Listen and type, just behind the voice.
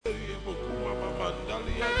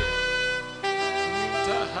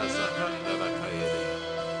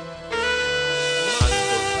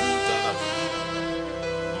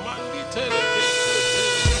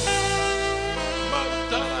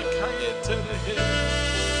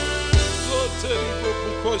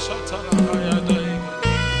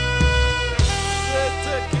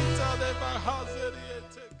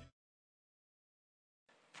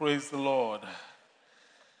Praise the Lord.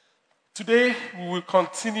 Today we will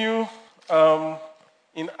continue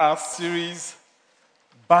in our series,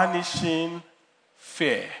 Banishing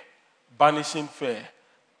Fear. Banishing Fear.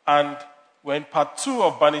 And we're in part 2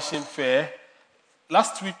 of Banishing Fear.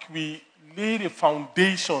 Last week we laid a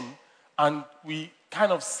foundation and we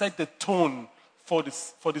kind of set the tone for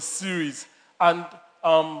the series. And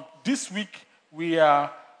this week we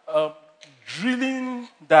are drilling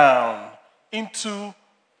down into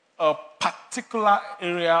a particular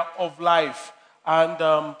area of life.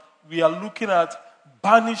 And we are looking at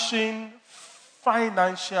banishing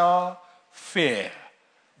financial fear.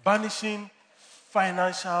 Banishing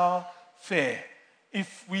financial fear.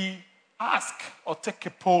 If we ask or take a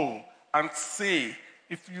poll and say,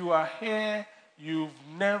 if you are here, you've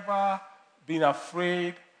never been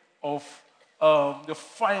afraid of the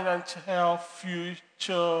financial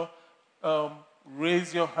future,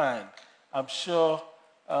 raise your hand. I'm sure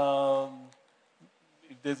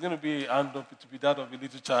if there's going to be a hand up, it will be that of a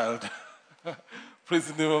little child. Praise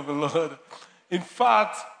the name of the Lord. In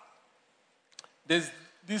fact, there's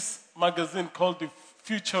this magazine called The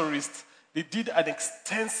Futurist. They did an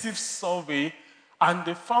extensive survey and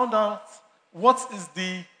they found out what is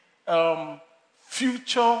the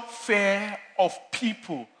future fear of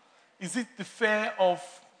people. Is it the fear of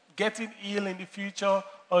getting ill in the future,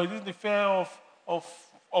 or is it the fear of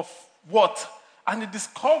what? And they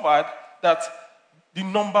discovered that the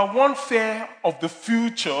number one fear of the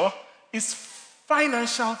future is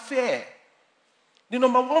financial fear. The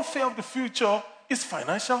number one fear of the future is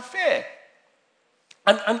financial fear.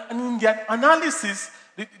 And in their analysis,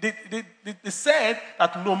 they said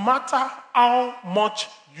that no matter how much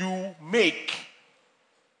you make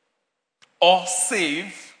or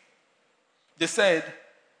save, they said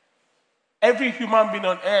every human being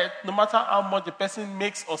on earth, no matter how much the person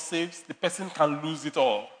makes or saves, the person can lose it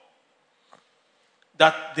all.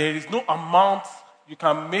 That there is no amount you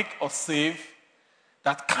can make or save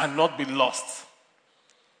that cannot be lost.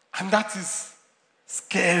 And that is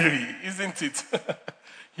scary, isn't it?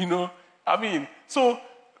 So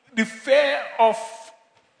the fear of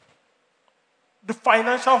the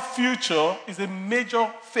financial future is a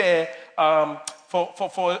major fear for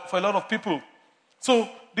a lot of people. So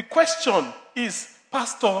the question is,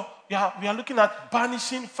 Pastor, we are looking at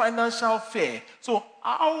banishing financial fear. So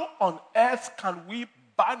how on earth can we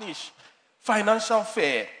banish financial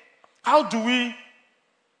fear? How do we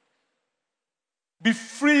be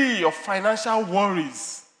free of financial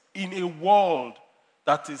worries in a world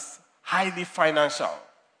that is highly financial?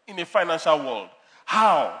 In a financial world.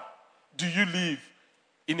 How do you live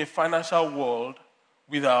in a financial world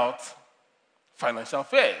without financial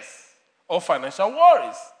fears or financial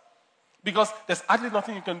worries? Because there's hardly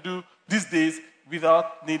nothing you can do these days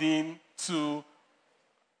without needing to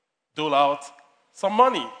dole out some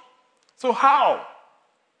money. So how?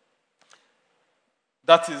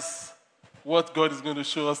 That is what God is going to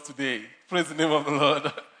show us today. Praise the name of the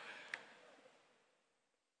Lord.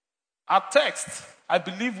 Our text, I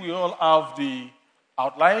believe we all have the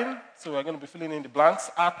outline, so we're going to be filling in the blanks.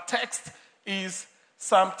 Our text is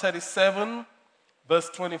Psalm 37, verse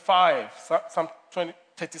 25. Psalm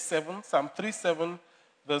 37,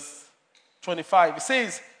 verse 25. It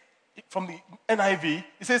says, from the NIV,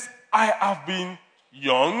 it says, I have been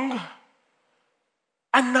young,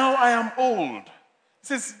 and now I am old. It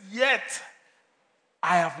says, yet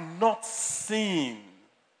I have not seen.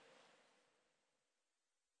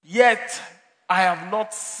 Yet I have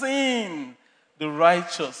not seen the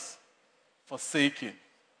righteous forsaken,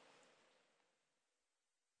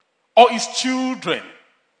 or his children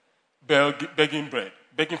begging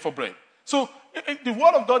for bread. So the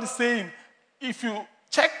word of God is saying, if you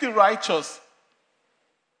check the righteous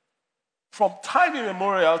from time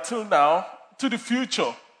immemorial till now to the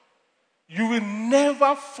future, you will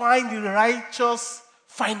never find the righteous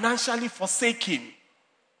financially forsaken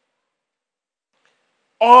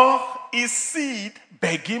or his seed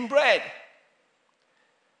begging bread.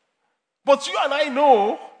 But you and I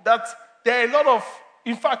know that there are a lot of,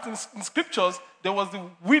 in fact, in scriptures, there was the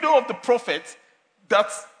widow of the prophet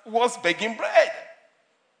that was begging bread.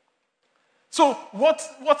 So what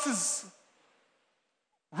is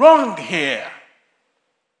wrong here?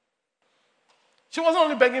 She wasn't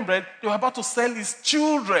only begging bread, they were about to sell his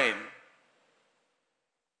children.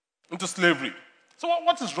 into slavery. So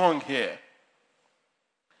what is wrong here?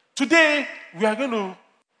 Today, we are going to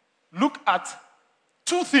look at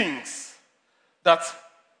two things that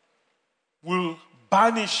will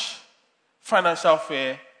banish financial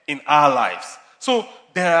fear in our lives. So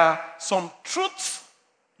there are some truths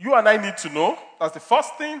you and I need to know. That's the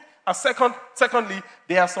first thing. And secondly,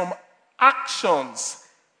 there are some actions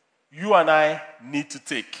you and I need to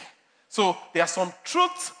take. So there are some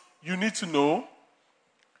truths you need to know,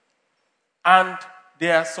 and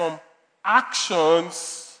there are some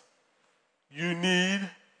actions you need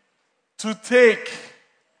to take.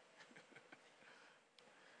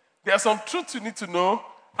 There are some truths you need to know,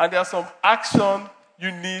 and there are some action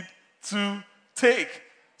you need to take.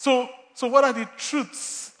 So what are the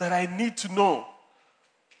truths that I need to know?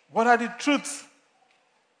 What are the truths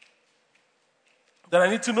that I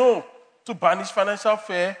need to know to banish financial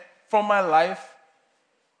fear from my life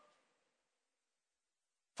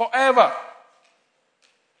forever?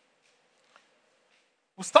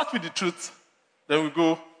 We'll start with the truth, then we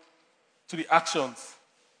go to the actions.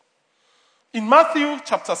 In Matthew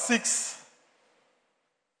chapter 6,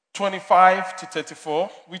 25 to 34,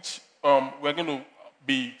 which we're going to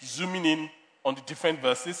be zooming in on the different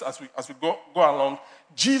verses as we go along,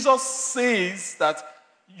 Jesus says that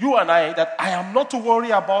I am not to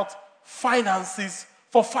worry about finances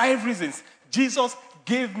for 5 reasons. Jesus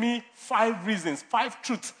gave me 5 reasons, 5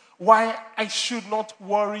 truths why I should not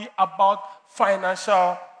worry about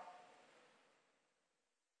financial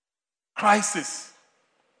crisis.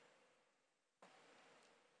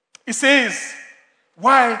 He says,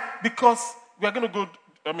 why? Because we are going to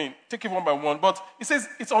take it one by one, but he says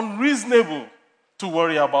it's unreasonable to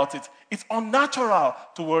worry about it. It's unnatural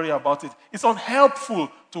to worry about it. It's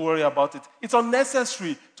unhelpful to worry about it. It's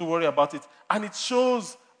unnecessary to worry about it. And it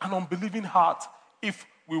shows an unbelieving heart if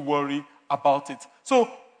we worry about it. So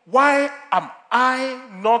why am I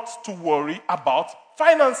not to worry about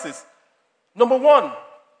finances? Number 1,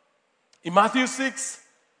 in Matthew 6,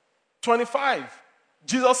 25,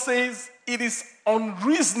 Jesus says it is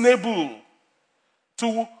unreasonable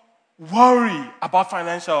to worry about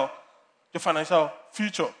the financial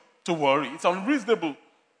future. To worry. It's unreasonable.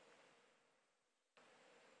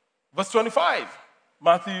 Verse 25,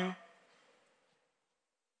 Matthew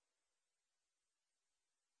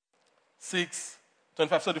 6,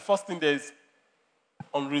 25. So the first thing there is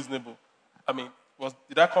unreasonable. Did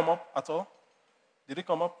that come up at all? Did it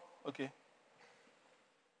come up? Okay.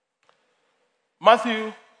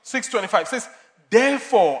 Matthew 6:25 says,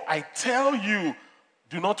 therefore I tell you,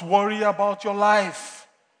 do not worry about your life,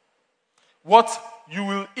 what you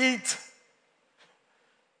will eat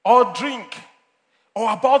or drink,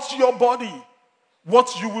 or about your body, what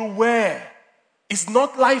you will wear. Is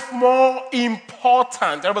not life more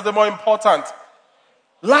important? Everybody, more important.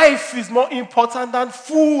 Life is more important than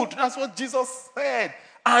food. That's what Jesus said.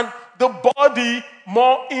 And the body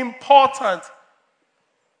more important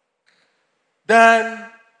than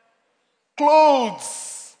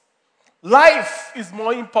clothes. Life is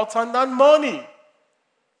more important than money.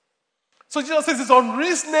 So Jesus says it's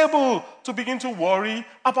unreasonable to begin to worry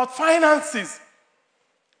about finances.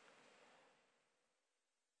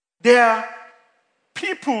 There are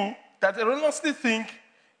people that erroneously think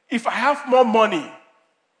if I have more money,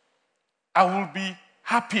 I will be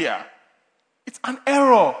happier. It's an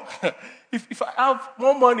error. If I have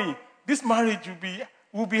more money, this marriage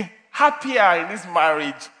will be happier in this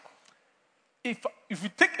marriage. If you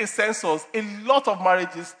take a census, a lot of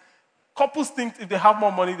marriages, couples think if they have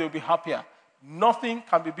more money, they'll be happier. Nothing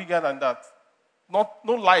can be bigger than that.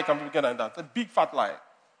 No lie can be bigger than that. A big fat lie.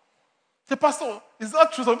 The pastor, is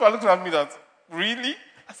that true? Some people are looking at me that, really?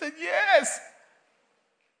 I said, yes.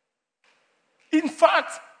 In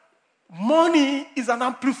fact, money is an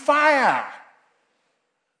amplifier.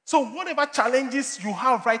 So whatever challenges you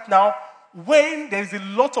have right now, when there is a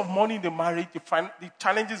lot of money in the marriage, the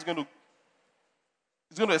challenge is going to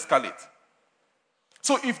escalate.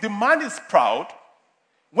 So if the man is proud,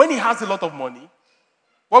 when he has a lot of money,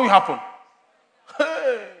 what will happen?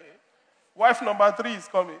 Hey, wife number 3 is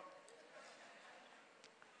coming.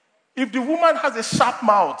 If the woman has a sharp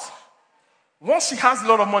mouth, once she has a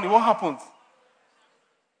lot of money, what happens?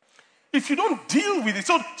 If you don't deal with it,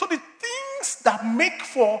 so the things that make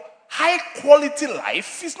for high quality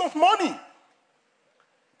life is not money.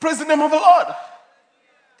 Praise the name of the Lord.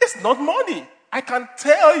 It's not money. I can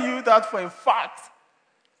tell you that for a fact.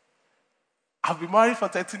 I've been married for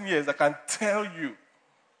 13 years. I can tell you.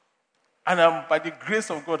 And I'm, by the grace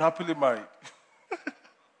of God, happily married.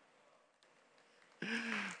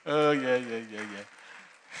 Oh, yeah.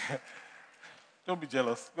 Don't be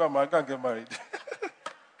jealous. Go and get married.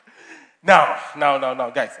 Now,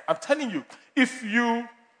 guys, I'm telling you,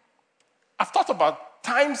 I've thought about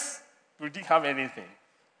times we didn't have anything.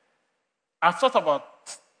 I've thought about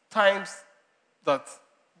times that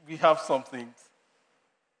we have some things.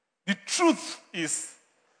 The truth is,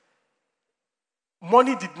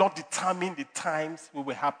 money did not determine the times we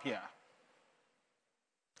were happier.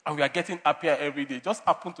 And we are getting happier every day. Just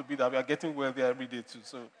happen to be that we are getting wealthier every day too.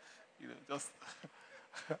 So, just,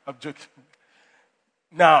 I'm joking.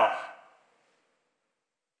 Now,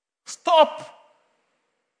 stop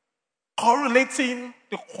correlating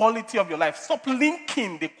the quality of your life. Stop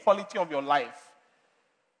linking the quality of your life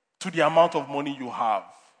to the amount of money you have,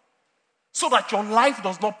 so that your life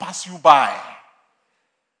does not pass you by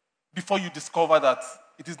before you discover that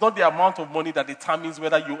it is not the amount of money that determines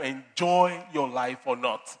whether you enjoy your life or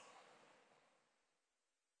not.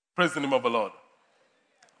 Praise the name of the Lord.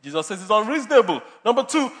 Jesus says it's unreasonable. Number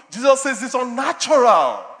 2, Jesus says it's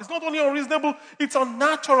unnatural. It's not only unreasonable, it's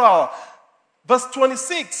unnatural. Verse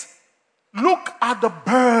 26, look at the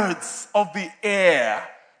birds of the air.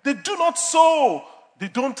 They do not sow, they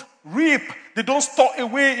don't reap, they don't store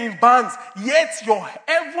away in barns, yet your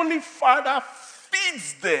heavenly Father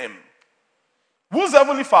feeds them. Whose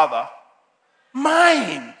heavenly Father?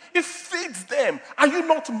 Mine. He feeds them. Are you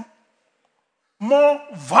not more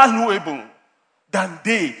valuable than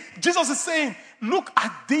they? Jesus is saying, look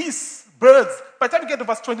at these birds. By the time you get to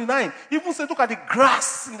verse 29, he even said, look at the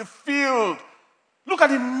grass in the field. Look at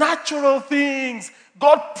the natural things.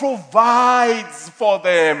 God provides for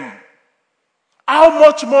them. How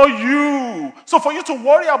much more you? So for you to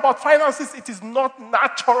worry about finances, it is not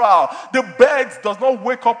natural. The birds does not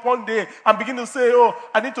wake up one day and begin to say, oh,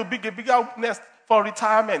 I need to build a bigger nest for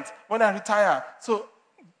retirement when I retire. So,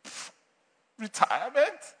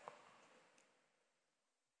 retirement?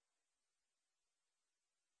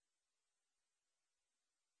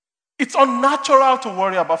 It's unnatural to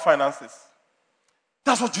worry about finances.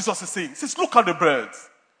 That's what Jesus is saying. He says, look at the birds.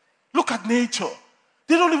 Look at nature.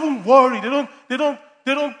 They don't even worry. They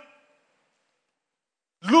don't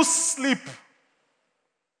lose sleep.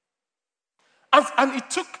 And it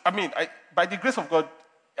took, by the grace of God,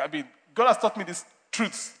 God has taught me these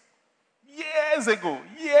truths years ago.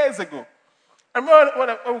 I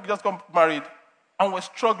remember when we just got married and we're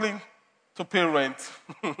struggling to pay rent.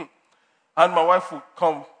 And my wife would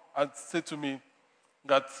come and say to me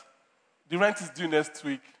that the rent is due next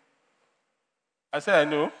week. I said,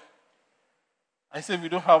 I know. I said, we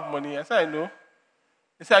don't have money. I said, I know.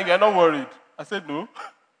 He said, you are not worried. I said, no.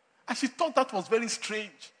 And she thought that was very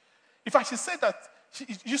strange. In fact, she said that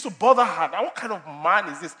it used to bother her. Now, what kind of man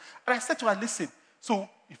is this? And I said to her, listen, so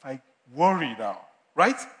if I worry now,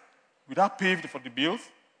 right? Without paying for the bills?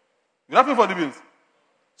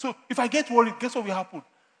 So if I get worried, guess what will happen?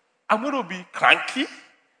 I'm going to be cranky.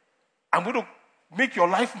 I'm going to make your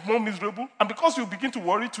life more miserable. And because you begin to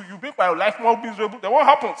worry too, you make my life more miserable. Then what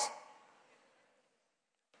happens?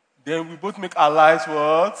 Then we both make our lives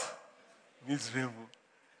what? Miserable.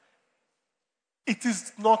 It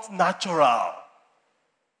is not natural.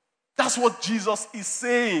 That's what Jesus is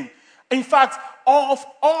saying. In fact, of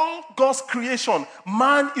all God's creation,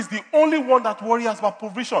 man is the only one that worries about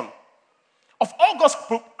provision. Of all God's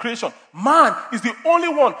creation, man is the only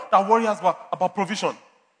one that worries about provision.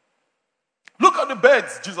 Look at the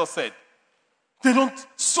birds, Jesus said. They don't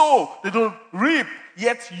sow, they don't reap,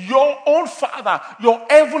 yet your own Father, your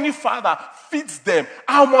heavenly Father feeds them.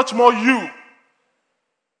 How much more you?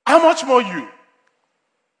 How much more you?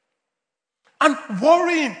 And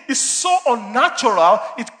worrying is so unnatural,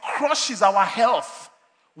 it crushes our health.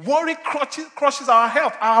 Worry crushes our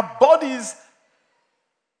health. Our bodies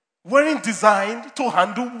weren't designed to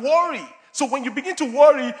handle worry. So when you begin to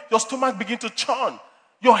worry, your stomach begins to churn.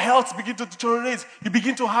 Your health begins to deteriorate. You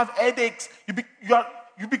begin to have headaches.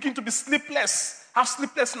 You begin to be sleepless, have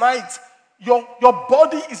sleepless nights. Your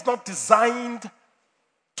body is not designed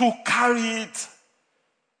to carry it.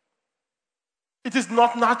 It is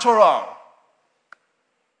not natural.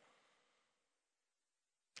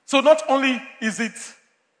 So not only is it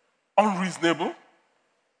unreasonable,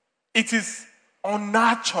 it is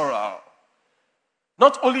unnatural.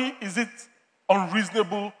 Not only is it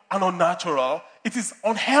unreasonable and unnatural, it is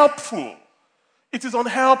unhelpful. It is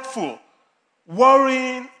unhelpful.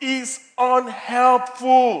 Worrying is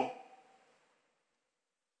unhelpful.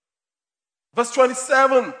 Verse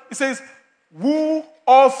 27, it says, who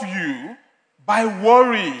of you, by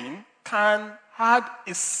worrying, can add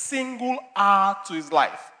a single hour to his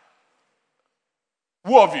life?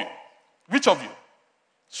 Who of you? Which of you?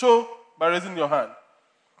 Show by raising your hand.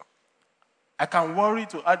 I can worry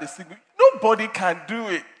to add a single. Nobody can do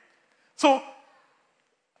it. So,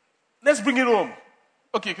 Let's bring it home.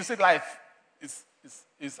 Okay, you can say life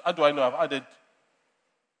is how do I know I've added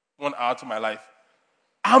 1 hour to my life?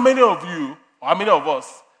 How many of you, or how many of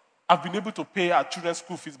us, have been able to pay our children's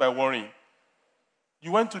school fees by worrying?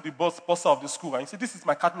 You went to the bursar of the school and you said, this is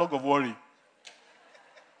my catalog of worry.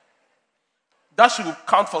 That should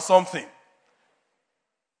count for something.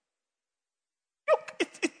 Look,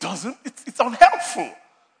 it doesn't. It's unhelpful.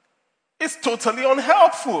 It's totally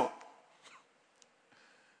unhelpful.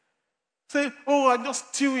 Say, oh, I'm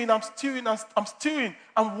just stewing, I'm stewing.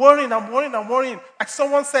 I'm worrying. Like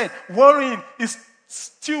someone said, worrying is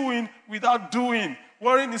stewing without doing.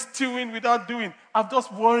 Worrying is stewing without doing. I'm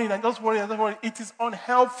just worrying. It is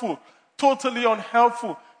unhelpful. Totally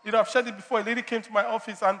unhelpful. I've shared it before. A lady came to my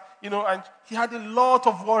office and he had a lot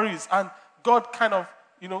of worries. And God kind of,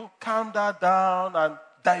 calmed her down and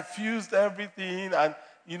diffused everything. And,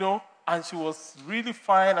 and she was really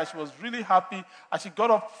fine and she was really happy. And she got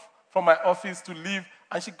up from my office to leave.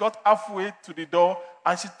 And she got halfway to the door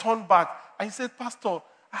and she turned back. And she said, Pastor,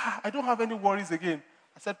 I don't have any worries again.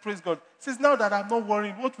 I said, praise God. She says, now that I'm not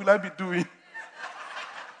worrying, what will I be doing?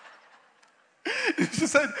 She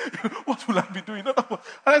said, what will I be doing? And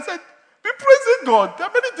I said, be praising God. There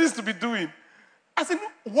are many things to be doing. I said,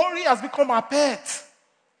 worry has become our pet.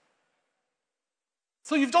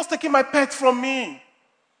 So you've just taken my pet from me.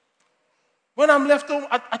 When I'm left home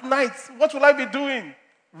at night, what will I be doing?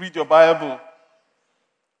 Read your Bible.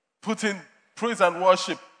 Put in praise and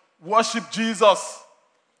worship. Worship Jesus.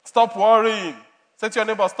 Stop worrying. Say to your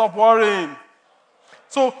neighbor, stop worrying.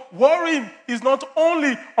 So worrying is not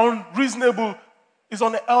only unreasonable, it's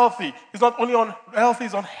unhealthy. It's not only unhealthy,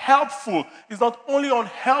 it's unhelpful. It's not only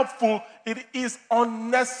unhelpful, it is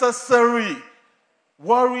unnecessary.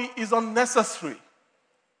 Worry is unnecessary.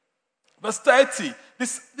 Verse 30,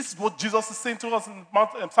 this is what Jesus is saying to us in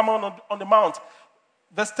Sermon on the Mount.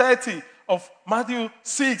 Verse 30 of Matthew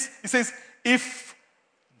 6, he says, if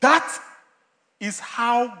that is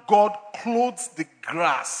how God clothes the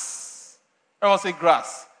grass. I will say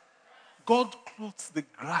grass. God clothes the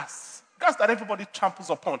grass. Grass that everybody tramples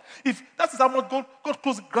upon. If that is how much God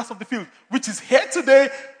clothes the grass of the field, which is here today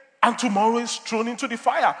and tomorrow is thrown into the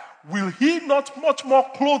fire, will he not much more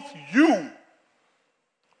clothe you,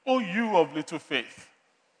 O you of little faith?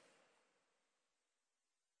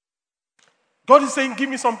 God is saying, give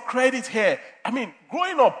me some credit here. I mean,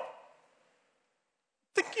 growing up,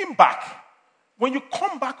 thinking back, when you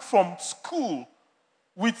come back from school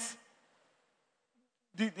with,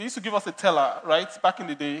 they used to give us a teller, right, back in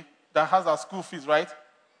the day, that has our school fees, right?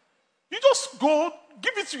 You just go,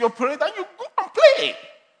 give it to your parents, and you go and play.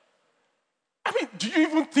 I mean, do you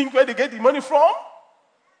even think where they get the money from?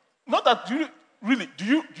 Not that do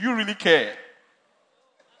you really care?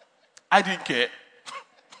 I didn't care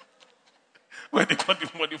where they got the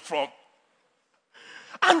money from.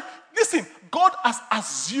 And listen, God has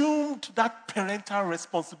assumed that parental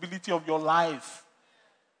responsibility of your life.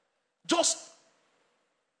 Just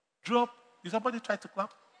drop. Did somebody try to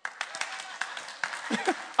clap?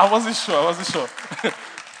 I wasn't sure.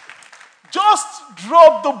 Just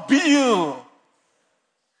drop the bill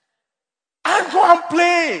and go and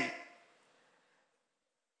play.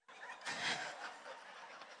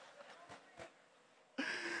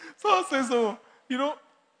 Someone says,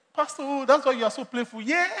 Pastor, that's why you are so playful.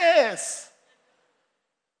 Yes.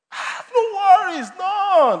 I have no worries,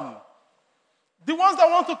 none. The ones that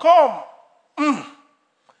want to come,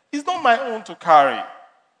 it's not my own to carry.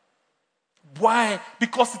 Why?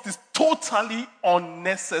 Because it is totally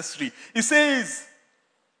unnecessary. It says,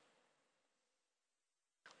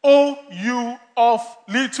 O you of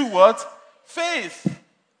little what? Faith.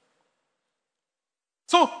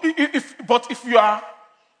 So, if you are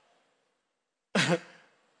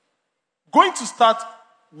going to start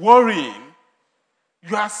worrying,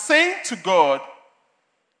 you are saying to God,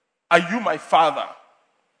 are you my father?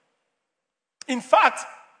 In fact,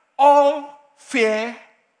 all fear,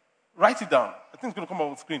 write it down. I think it's going to come up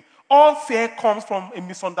on the screen. All fear comes from a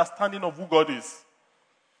misunderstanding of who God is.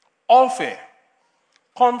 All fear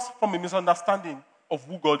comes from a misunderstanding of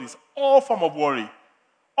who God is. All form of worry,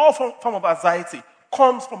 all form of anxiety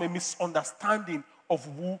comes from a misunderstanding of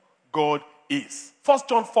who God is. 1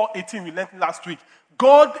 John 4:18, we learned last week.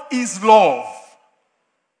 God is love.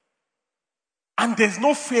 And there's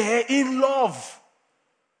no fear in love.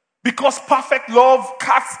 Because perfect love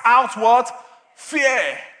casts out what?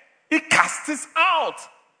 Fear. It casts it out.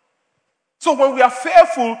 So when we are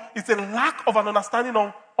fearful, it's a lack of an understanding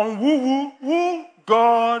on who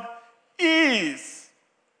God is.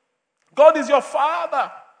 God is your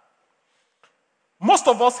Father. Most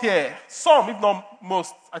of us here, some, if not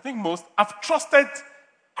most, I think most, have trusted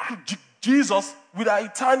Jesus with our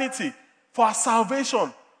eternity for our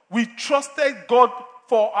salvation. We trusted God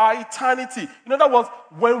for our eternity. In other words,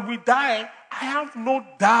 when we die, I have no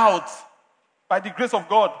doubt, by the grace of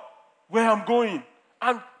God, where I'm going.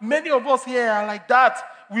 And many of us here are like that.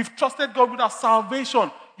 We've trusted God with our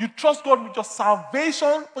salvation. You trust God with your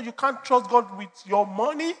salvation, but you can't trust God with your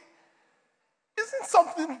money? Isn't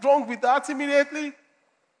something wrong with that immediately?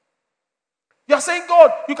 You're saying,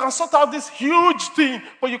 God, you can sort out this huge thing,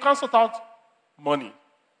 but you can't sort out money.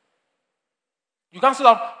 You can't sort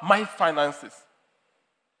out my finances.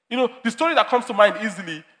 You know, the story that comes to mind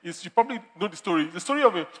easily is, you probably know the story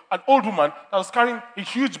of an old woman that was carrying a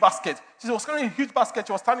huge basket. She was carrying a huge basket.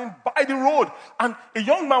 She was standing by the road, and a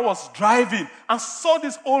young man was driving and saw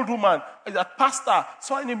this old woman, that pastor,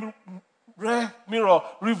 saw in a mirror,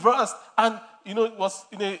 reversed, and, you know, it was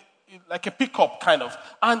like a pickup kind of.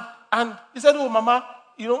 And he said, oh, Mama,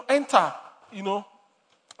 enter,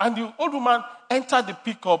 And the old woman entered the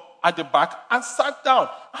pickup at the back and sat down.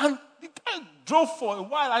 And the guy drove for a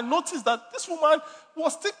while. I noticed that this woman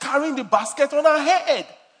was still carrying the basket on her head.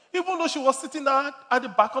 Even though she was sitting down at the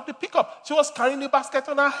back of the pickup, she was carrying the basket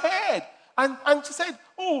on her head. And she said,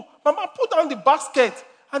 oh, Mama, put down the basket.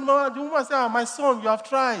 And the woman said, my son, you have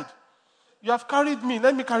tried. You have carried me.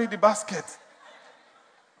 Let me carry the basket.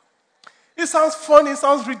 It sounds funny. It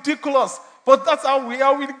sounds ridiculous. But that's how we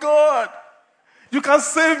are with God. You can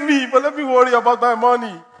save me, but let me worry about my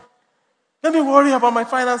money. Let me worry about my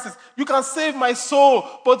finances. You can save my soul,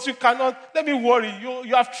 but you cannot. Let me worry.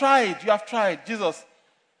 You have tried. You have tried. Jesus.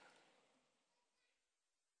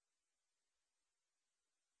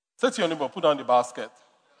 Say to your neighbor, put down the basket.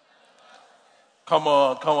 Come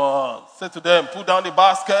on. Say to them, put down the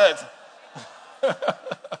basket.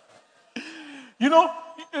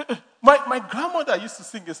 My grandmother used to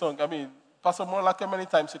sing a song. I mean, Pastor Morlake, many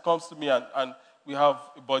times she comes to me and we have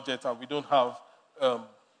a budget and we don't have,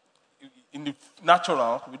 in the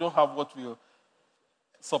natural, we don't have what will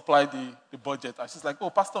supply the budget. And she's like, oh,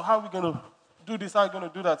 Pastor, how are we going to do this? How are we going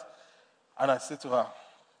to do that? And I say to her,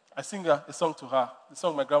 I sing a song to her. The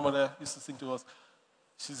song my grandmother used to sing to us.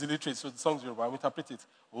 She's illiterate, so the song's Yoruba. I interpret it.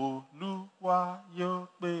 Olúwa yóò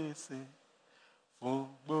pèsè fún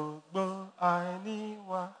gbogbo àìní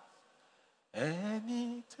wa.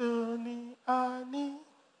 Ẹni tó ní àní,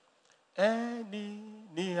 ẹni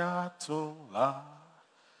ní àtúnlá.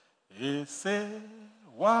 Èsè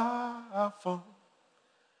wá fún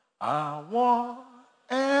àwọn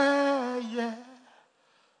ẹyẹ.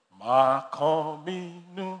 Má kàn mí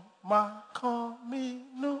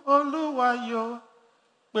nù, Olúwa yóò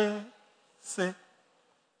pèsè.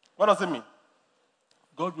 What does it mean?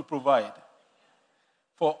 God will provide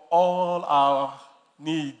for all our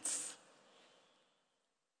needs.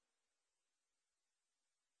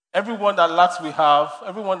 Everyone that lacks, we have.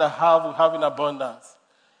 Everyone that we have in abundance.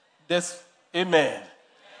 There's, amen.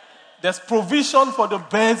 There's provision for the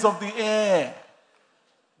birds of the air.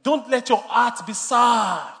 Don't let your heart be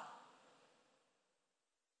sad.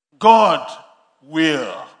 God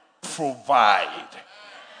will provide.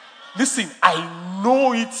 Listen, I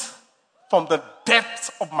know it from the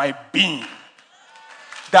depths of my being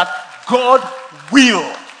that God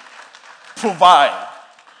will provide.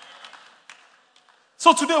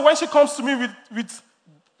 So today, when she comes to me with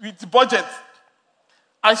the budget,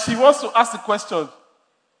 and she wants to ask the question,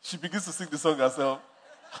 she begins to sing the song herself.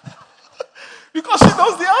 Because she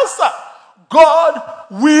knows the answer. God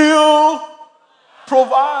will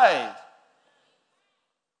provide.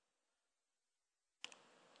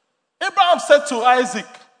 Abraham said to Isaac,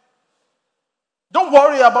 don't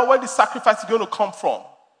worry about where the sacrifice is going to come from.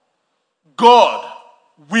 God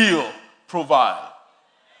will provide.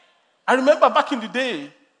 I remember back in the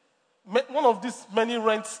day, one of these many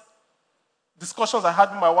rent discussions I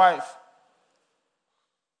had with my wife,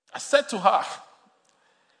 I said to her,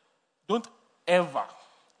 don't ever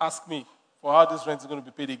ask me for how this rent is going to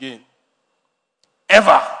be paid again.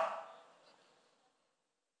 Ever.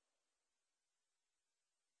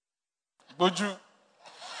 But it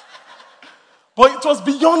was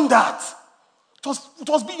beyond that. It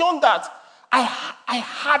was beyond that. I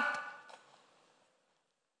had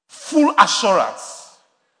full assurance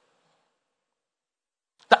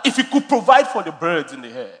that if he could provide for the birds in the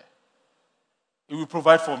air, he will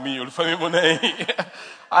provide for me.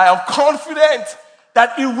 I am confident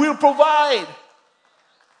that he will provide.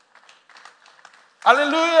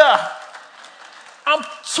 Hallelujah. I'm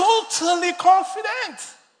totally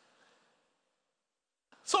confident.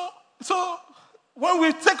 So when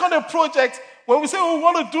we take on a project, when we say, oh, we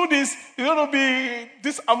want to do this, it's going to be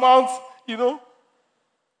this amount,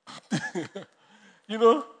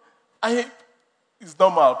 it's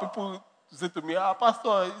normal. People say to me,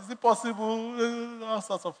 Pastor, is it possible? All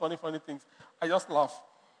sorts of funny things. I just laugh.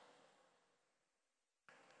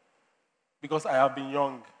 Because I have been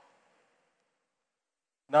young.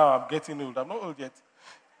 Now I'm getting old. I'm not old yet.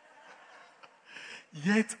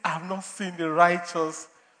 Yet I've not seen the righteous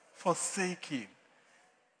forsaken,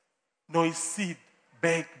 nor his seed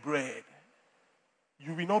beg bread.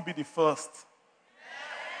 You will not be the first.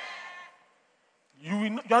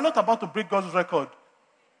 You are not about to break God's record.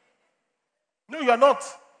 No, you are not.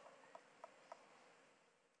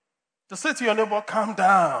 Just say to your neighbor, calm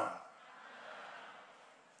down.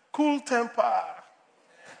 Cool temper.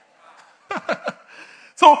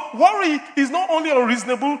 So worry is not only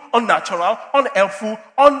unreasonable, unnatural, unhelpful,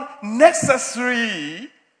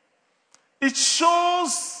 unnecessary. It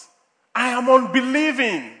shows I am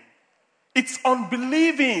unbelieving. It's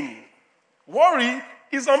unbelieving. Worry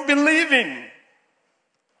is unbelieving.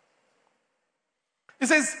 It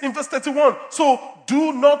says in verse 31, so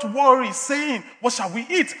do not worry, saying, what shall we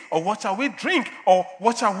eat? Or what shall we drink? Or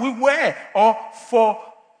what shall we wear? Or for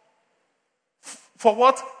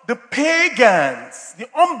what? The pagans, the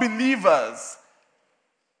unbelievers,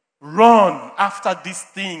 run after these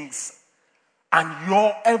things. And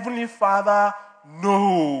your heavenly Father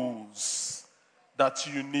knows that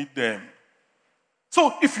you need them.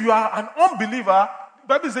 So if you are an unbeliever, the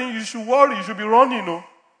Bible is saying you should worry, you should be running,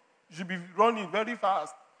 You should be running very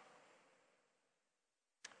fast.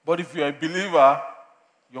 But if you're a believer,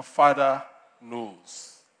 your Father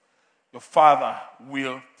knows. Your Father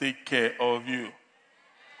will take care of you.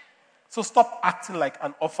 So stop acting like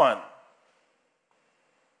an orphan.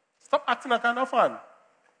 Stop acting like an orphan.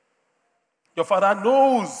 Your Father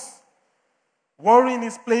knows. Worrying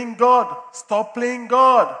is playing God. Stop playing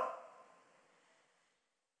God.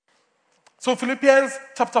 So Philippians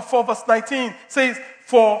chapter 4 verse 19 says,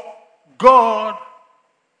 for God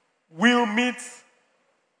will meet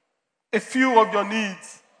a few of your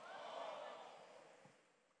needs.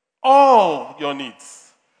 All your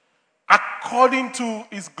needs. According to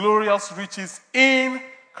his glorious riches in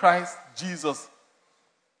Christ Jesus.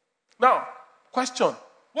 Now, question.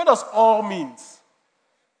 What does all means?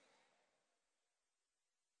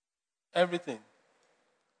 Everything.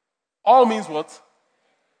 All means what?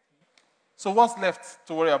 So what's left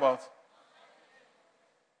to worry about?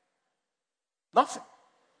 Nothing.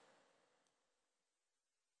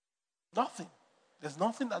 Nothing. There's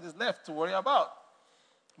nothing that is left to worry about.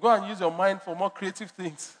 Go and use your mind for more creative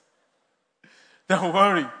things. Don't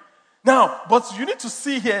worry. Now, but you need to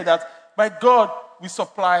see here that by God, we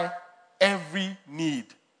supply every need.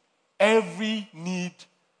 Every need,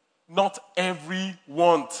 not every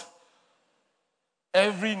want.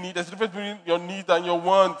 Every need. There's a difference between your needs and your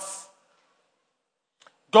wants.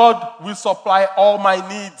 God will supply all my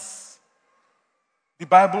needs. The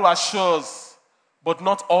Bible assures, but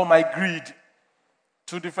not all my greed.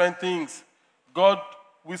 Two different things. God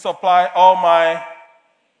will supply all my,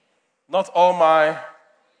 not all my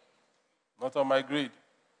greed.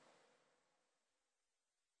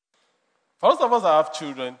 For most of us that have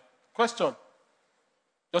children, question,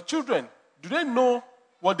 your children, do they know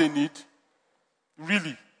what they need?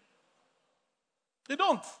 Really? They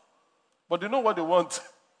don't. But they know what they want.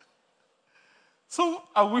 So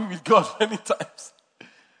are we with God many times.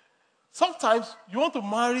 Sometimes you want to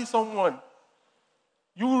marry someone.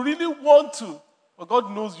 You really want to, but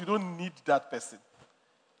God knows you don't need that person.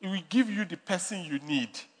 He will give you the person you need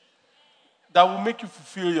that will make you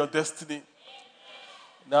fulfill your destiny.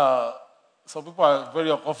 Now, some people are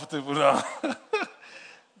very uncomfortable now.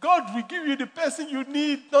 God will give you the person you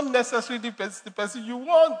need, not necessarily the person you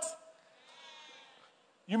want.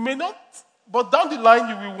 You may not, but down the line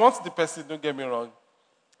you will want the person, don't get me wrong.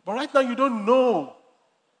 But right now you don't know.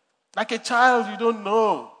 Like a child, you don't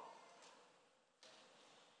know.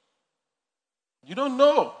 You don't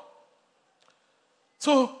know.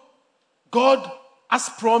 So, God has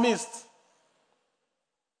promised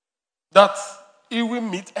that He will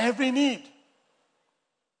meet every need.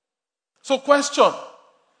 So, question.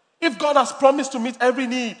 If God has promised to meet every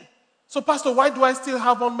need, so Pastor, why do I still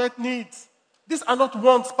have unmet needs? These are not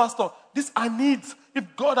wants, Pastor. These are needs.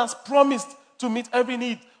 If God has promised to meet every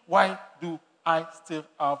need, why do I still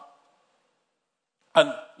have?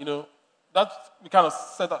 And, that we kind of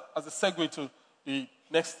set that as a segue to the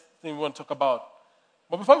next thing we want to talk about.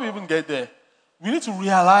 But before we even get there, we need to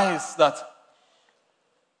realize that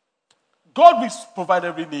God will provide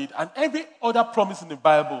every need, and every other promise in the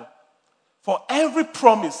Bible. For every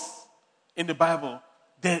promise in the Bible,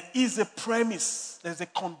 there is a premise, there's a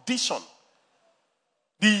condition.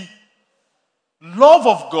 The love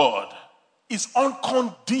of God is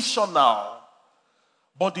unconditional.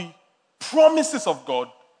 But the promises of God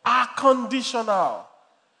are conditional.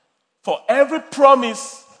 For every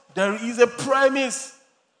promise, there is a premise.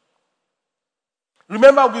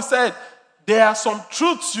 Remember, we said there are some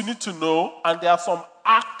truths you need to know, and there are some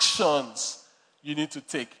actions you need to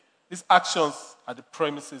take. These actions are the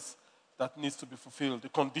premises that needs to be fulfilled, the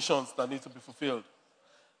conditions that need to be fulfilled.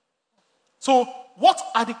 So, what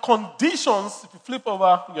are the conditions, if you flip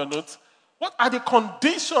over your notes, what are the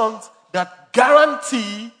conditions that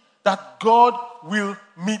guarantee that God will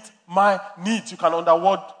meet my needs? You can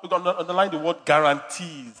underline the word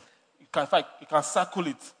guarantees. In fact, you can circle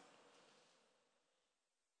it.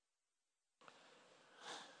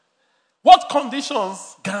 What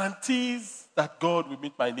conditions guarantees that God will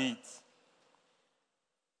meet my needs?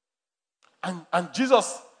 And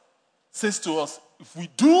Jesus says to us, if we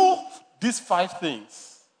do these 5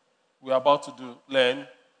 things we're about to learn,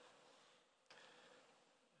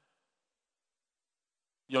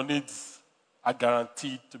 your needs are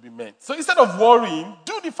guaranteed to be met. So instead of worrying,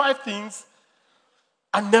 do the 5 things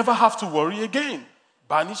and never have to worry again.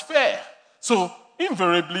 Banish fear. So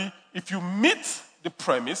invariably, if you meet the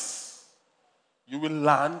premise, you will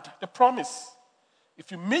land the promise.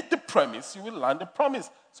 If you meet the premise, you will land the promise.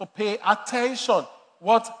 So pay attention.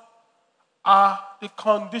 What are the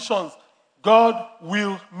conditions? God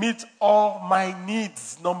will meet all my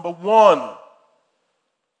needs. Number 1,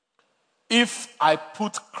 if I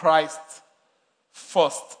put Christ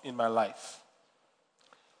first in my life.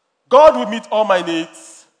 God will meet all my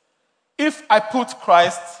needs if I put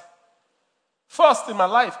Christ first in my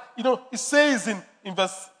life. You know, it says in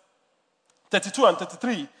verse 32 and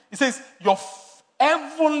 33, it says, your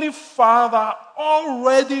heavenly Father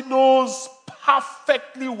already knows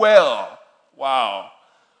perfectly well,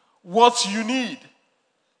 what you need.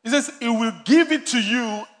 He says, he will give it to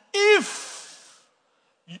you if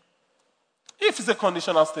it's a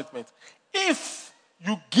conditional statement. If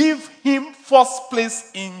you give him first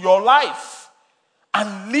place in your life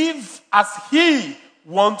and live as he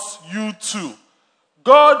wants you to,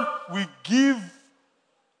 God will give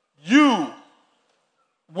you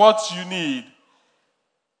what you need.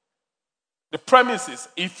 The premise is,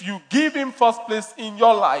 if you give him first place in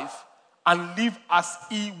your life and live as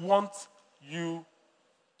he wants you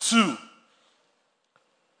to.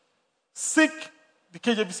 Seek, the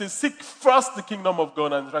KJV says, seek first the kingdom of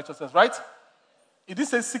God and his righteousness, right? It didn't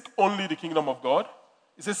say seek only the kingdom of God.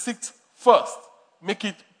 It says seek first. Make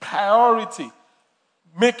it priority.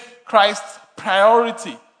 Make Christ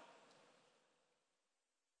priority.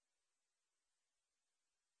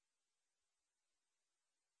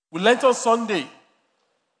 We learned on Sunday,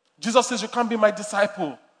 Jesus says you can't be my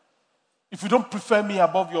disciple if you don't prefer me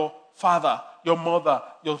above your father, your mother,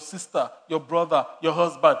 your sister, your brother, your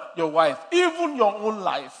husband, your wife, even your own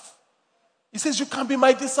life. He says you can't be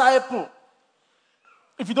my disciple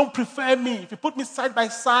if you don't prefer me, if you put me side by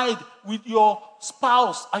side with your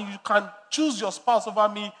spouse and you can choose your spouse over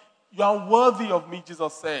me, you are worthy of me,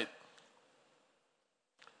 Jesus said.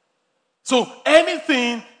 So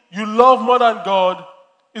anything you love more than God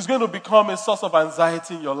is going to become a source of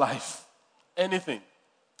anxiety in your life. Anything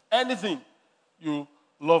you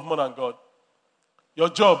love more than God. Your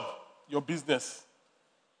job, your business,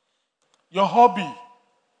 your hobby,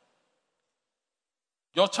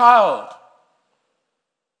 your child,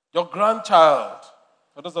 your grandchild,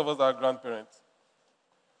 for those of us that are grandparents,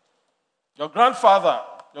 your grandfather,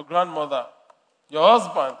 your grandmother, your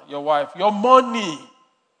husband, your wife, your money,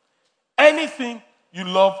 anything you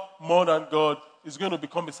love more than God is going to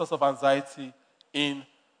become a source of anxiety in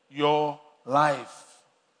your life.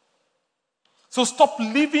 So stop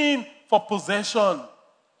living for possession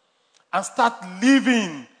and start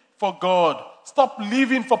living for God. Stop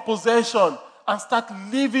living for possession and start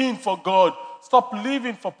living for God. Stop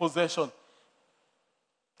living for possession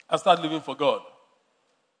and start living for God.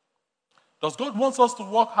 Does God want us to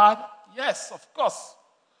work hard? Yes, of course.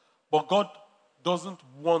 But God doesn't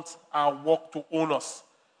want our work to own us.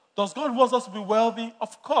 Does God want us to be wealthy?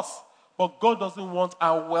 Of course. But God doesn't want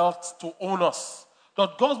our wealth to own us. Does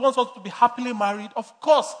God want us to be happily married? Of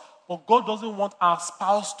course. But God doesn't want our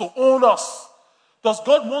spouse to own us. Does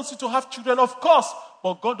God want you to have children? Of course.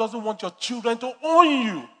 But God doesn't want your children to own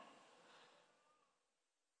you.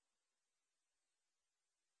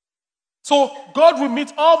 So God will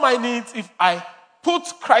meet all my needs if I put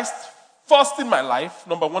Christ first in my life,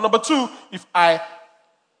 number one. Number two, if I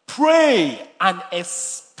pray and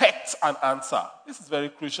expect an answer. This is very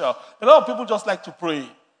crucial. A lot of people just like to pray.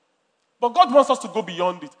 But God wants us to go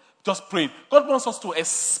beyond it. Just pray. God wants us to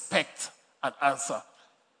expect an answer.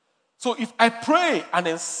 So if I pray and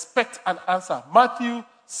expect an answer, Matthew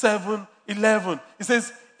 7:18 11. It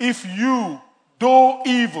says, if you, though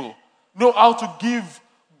evil, know how to give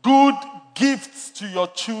good gifts to your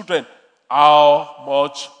children, how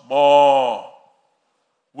much more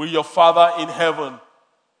will your Father in heaven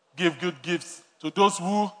give good gifts to those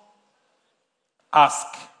who ask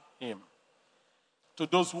him? To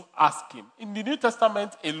those who ask him. In the New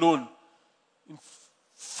Testament alone, in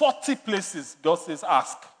 40 places, God says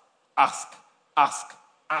ask, ask, ask,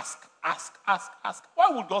 ask, ask, ask, ask. Why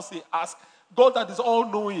would God say ask? God that is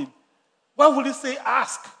all-knowing. Why would he say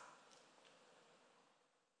ask?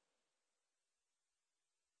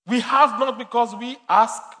 We have not because we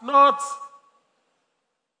ask not.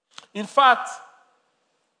 In fact,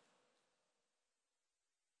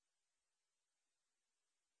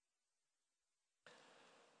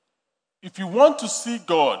 if you want to see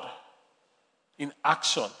God in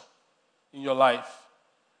action in your life,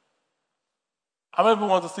 how many people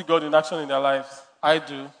want to see God in action in their lives? I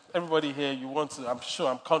do. Everybody here, you want to, I'm sure,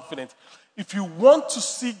 I'm confident. If you want to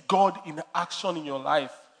see God in action in your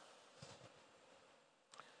life,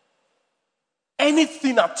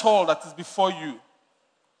 anything at all that is before you,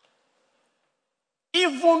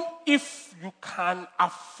 even if you can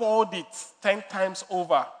afford it 10 times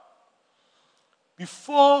over,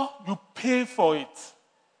 before you pay for it,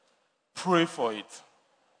 pray for it.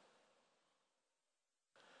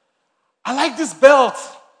 I like this belt.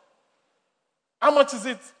 How much is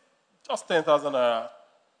it? Just 10,000 naira.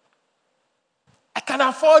 I can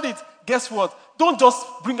afford it. Guess what? Don't just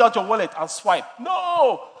bring out your wallet and swipe.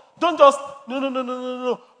 No. Don't just,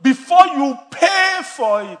 no. Before you pay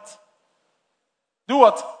for it, do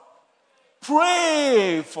what?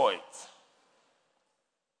 Pray for it.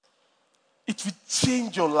 It will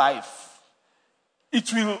change your life.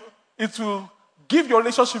 It will give your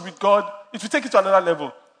relationship with God, it will take it to another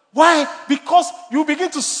level. Why? Because you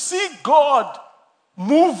begin to see God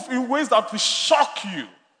move in ways that will shock you.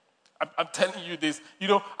 I'm telling you this.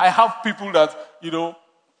 I have people that,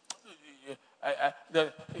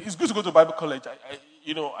 it's good to go to Bible college.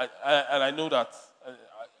 And I know that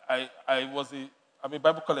I'm a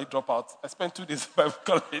Bible college dropout. I spent 2 days in Bible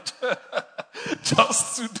college.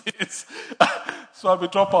 Just 2 days. So I'm a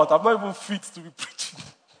dropout. I'm not even fit to be preaching.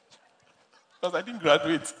 Because I didn't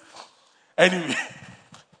graduate. Anyway,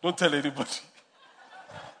 don't tell anybody.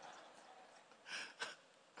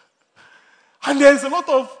 And there's a lot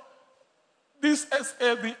of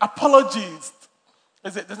the apologies.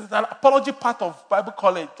 There's an apology part of Bible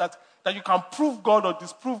college that you can prove God or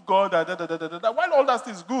disprove God. While all that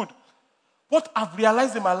is good, what I've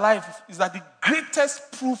realized in my life is that the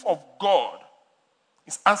greatest proof of God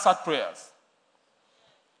is answered prayers.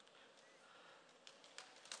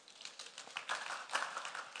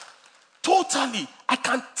 Totally. I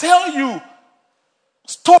can tell you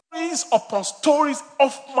stories upon stories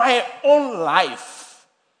of my own life.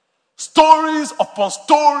 Stories upon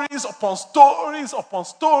stories upon stories upon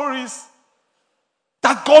stories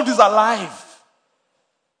that God is alive.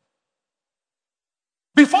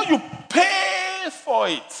 Before you pay for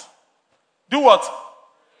it, do what?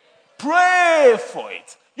 Pray for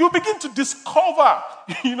it. You begin to discover,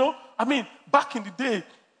 back in the day,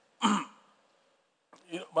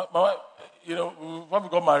 my wife, when we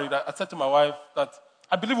got married, I said to my wife that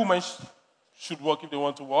I believe women should work if they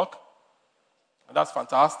want to work. And that's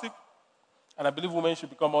fantastic. And I believe women should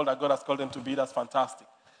become all that God has called them to be. That's fantastic.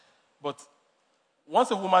 But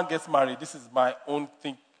once a woman gets married, this is my own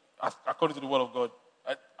thing, according to the word of God,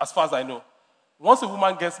 as far as I know. Once a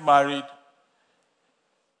woman gets married,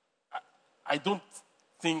 I don't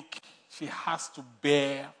think she has to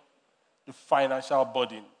bear the financial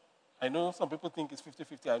burden. I know some people think it's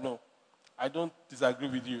 50-50. I know. I don't disagree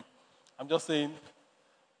with you. I'm just saying,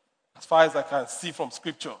 as far as I can see from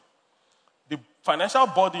Scripture, the financial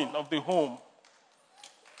burden of the home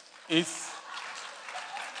is...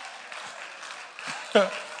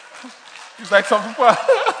 it's like some people...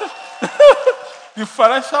 The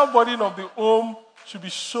financial burden of the home should be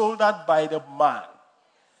shouldered by the man.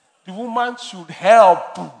 The woman should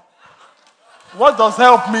help. What does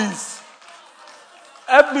help mean?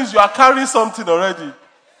 Help means you are carrying something already.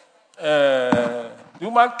 The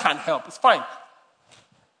woman can help. It's fine.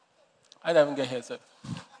 I didn't even get here, sir.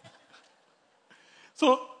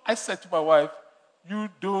 So I said to my wife, you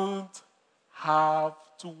don't have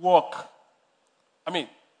to work. I mean,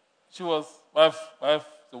 she was, my wife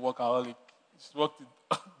is a workaholic. She worked in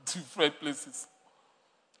different places.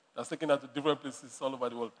 I was taking her to different places all over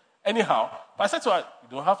the world. Anyhow, but I said to her, you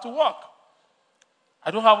don't have to work.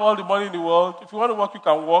 I don't have all the money in the world. If you want to work, you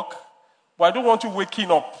can work. But I don't want you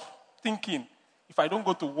waking up thinking, if I don't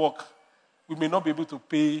go to work, we may not be able to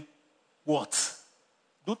pay what?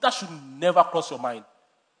 That should never cross your mind.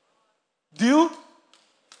 Deal?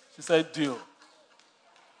 She said, deal.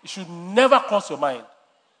 It should never cross your mind.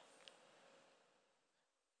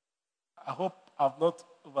 I hope I've not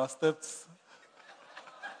overstepped.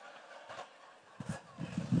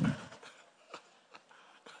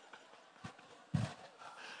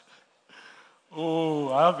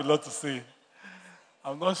 Oh, I have a lot to say.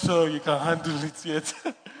 I'm not sure you can handle it yet.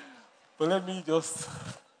 But let me just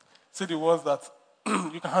say the ones that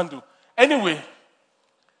you can handle. Anyway,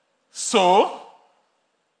 so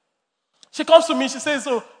she comes to me, she says,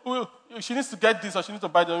 she needs to get this or she needs to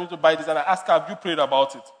buy this or she needs to buy this. And I ask her, have you prayed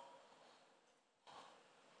about it?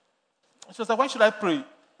 And she was like, why should I pray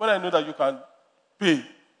when I know that you can pay?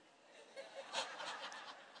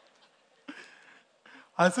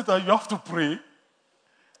 I said to her, you have to pray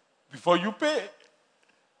before you pay.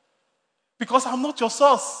 Because I'm not your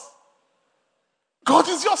source. God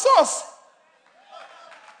is your source.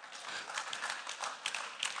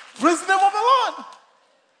 Praise the name of the Lord.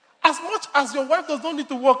 As much as your wife does not need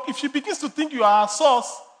to work, if she begins to think you are a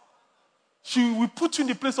source, she will put you in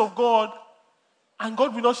the place of God, and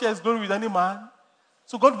God will not share his glory with any man.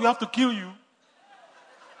 So God will have to kill you.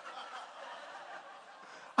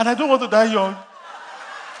 And I don't want to die young.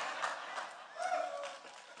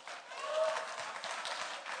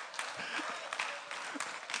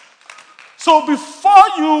 So before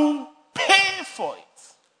you pay for it,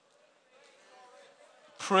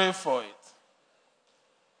 pray for it.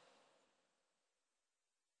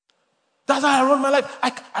 That's how I run my life.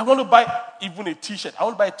 I want to buy even a t-shirt. I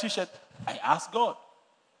want to buy a t-shirt. I ask God.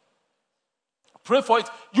 Pray for it.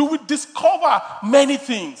 You will discover many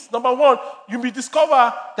things. Number one, you will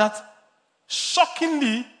discover that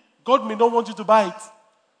shockingly, God may not want you to buy it.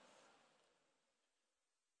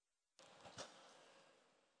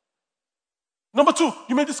 Number two,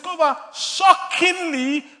 you may discover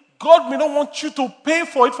shockingly, God may not want you to pay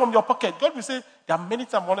for it from your pocket. God will say, there are many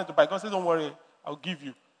times I wanted to buy. God says, don't worry, I'll give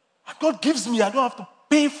you. And God gives me, I don't have to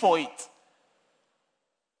pay for it.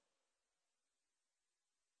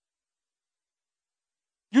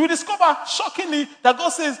 You will discover shockingly that God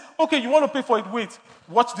says, okay, you want to pay for it, wait,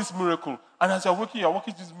 watch this miracle. And as you're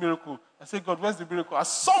working this miracle. I say, God, where's the miracle? As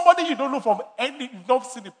somebody you don't know from you've not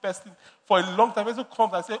seen the person for a long time, person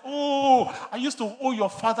comes and say, oh, I used to owe your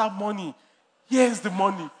father money. Here's the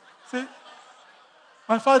money. Say,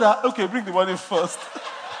 my father, okay, bring the money first.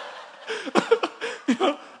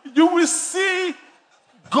 You will see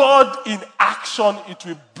God in action. It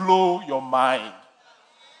will blow your mind.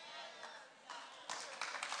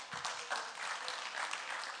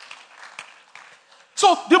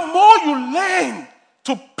 So the more you learn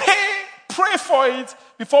to pray for it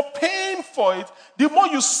before paying for it, the more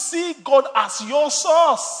you see God as your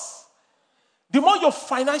source. The more your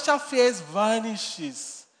financial fears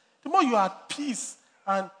vanishes. The more you are at peace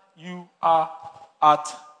and you are at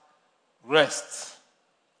rest.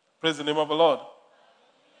 Praise the name of the Lord.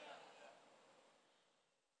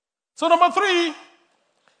 So number 3,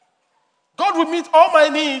 God will meet all my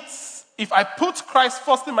needs if I put Christ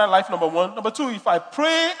first in my life, number 1. Number 2, if I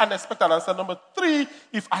pray and expect an answer. Number 3,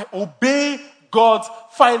 if I obey God's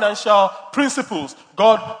financial principles.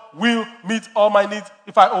 God will meet all my needs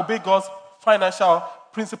if I obey God's financial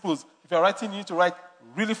principles. If you're writing, you need to write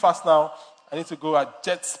really fast now. I need to go at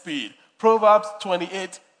jet speed. Proverbs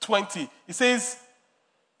 28:20. It says,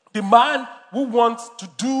 the man who wants to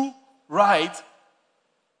do right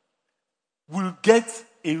will get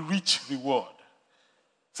a rich reward.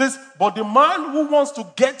 It says, but the man who wants to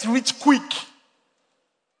get rich quick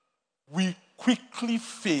will quickly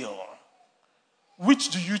fail. Which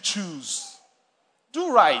do you choose?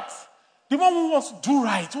 Do right. The one who wants to do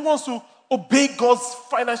right, who wants to obey God's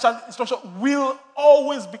financial instruction, will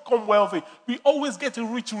always become wealthy. We always get a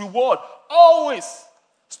rich reward. Always.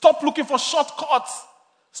 Stop looking for shortcuts.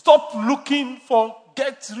 Stop looking for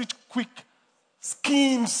get rich quick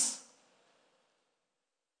schemes.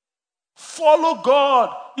 Follow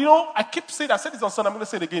God. I keep saying, I said this on Sunday, I'm going to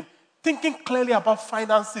say it again. Thinking clearly about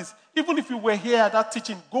finances. Even if you were here at that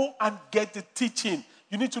teaching, go and get the teaching.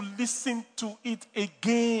 You need to listen to it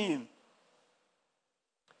again.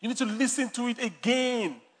 You need to listen to it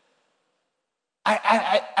again.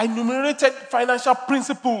 I enumerated financial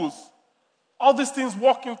principles. All these things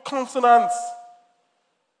work in consonance.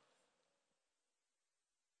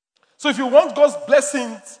 So if you want God's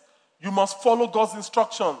blessings, you must follow God's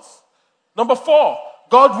instructions. Number 4,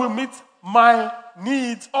 God will meet my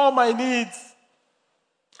needs, all my needs,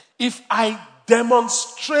 if I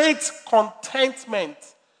demonstrate contentment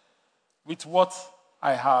with what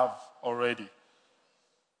I have already.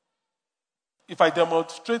 If I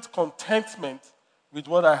demonstrate contentment with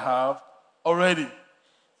what I have already.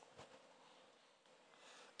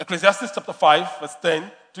 Ecclesiastes chapter 5, verse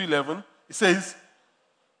 10 to 11, it says,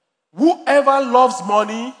 whoever loves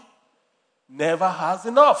money never has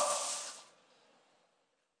enough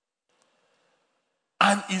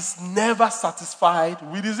and is never satisfied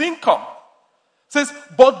with his income. It says,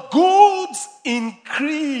 but goods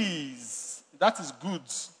increase. That is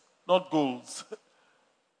goods, not goals.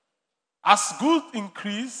 As goods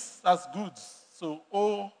increase, that's goods. So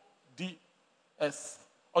O-D-S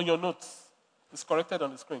on your notes. It's corrected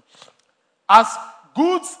on the screen. As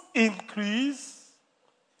goods increase,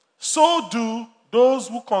 so do those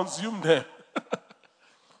who consume them.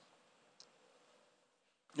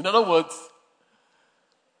 In other words,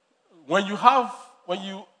 when you have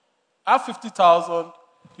 50,000,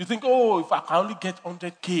 you think, oh, if I can only get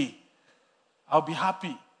 100K, I'll be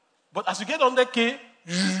happy. But as you get 100K,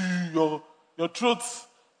 your throat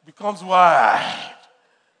becomes wide.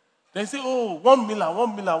 They say, oh, 1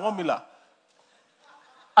 million.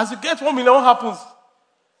 As you get 1 million, what happens?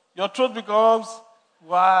 Your throat becomes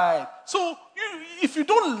wide. So if you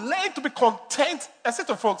don't learn to be content, I said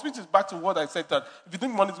to folks, which is back to what I said, that if you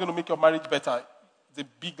think money is going to make your marriage better, it's a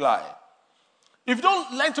big lie. If you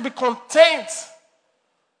don't learn to be content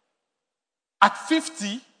at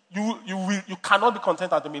 50, you cannot be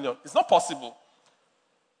content at 1 million. It's not possible.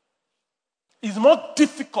 It's more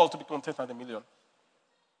difficult to be content at 1 million.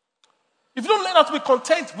 If you don't learn how to be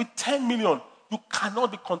content with 10 million, you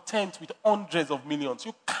cannot be content with hundreds of millions.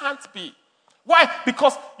 You can't be. Why?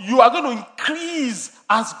 Because you are going to increase.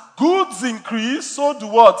 As goods increase, so do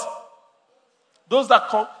what? Those that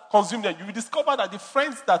consume them. You will discover that the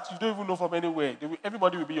friends that you don't even know from anywhere,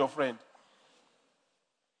 everybody will be your friend.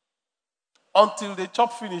 Until they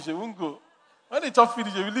chop finish, they won't go. When they chop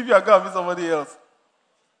finish, they will leave you and go and meet somebody else.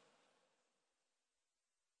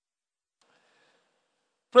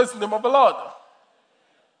 Praise the name of the Lord.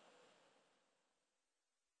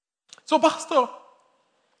 So, Pastor,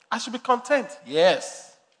 I should be content.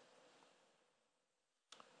 Yes.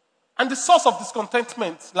 And the source of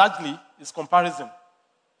discontentment, largely, is comparison.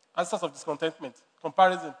 And the source of discontentment,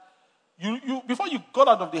 comparison. You before you got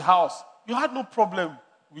out of the house, you had no problem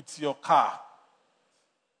with your car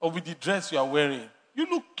or with the dress you are wearing. You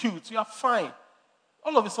look cute. You are fine.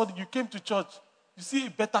 All of a sudden, you came to church. You see a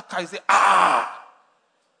better car. You say, I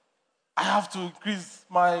have to increase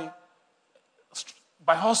my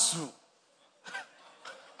hustle.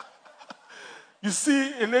 You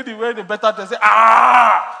see a lady wearing a better dress, say,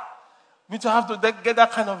 me to have to get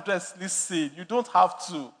that kind of dress. Listen, you don't have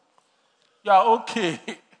to. You are okay.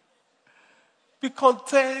 Be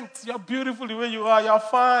content. You are beautiful the way you are. You are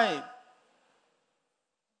fine.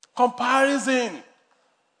 Comparison.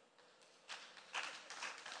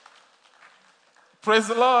 Praise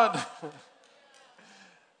the Lord.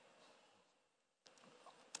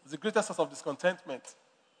 It's the greatest source of discontentment.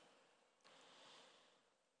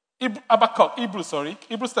 Hebrews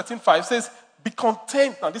 13:5 says, be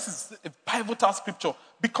content. Now, this is a pivotal scripture.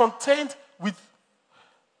 Be content with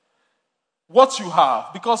what you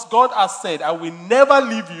have, because God has said, I will never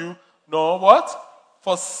leave you, nor what?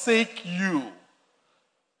 Forsake you.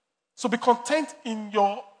 So be content in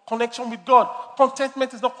your connection with God.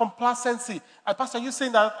 Contentment is not complacency. Pastor, are you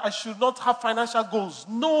saying that I should not have financial goals?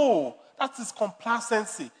 No, that is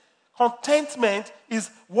complacency. Contentment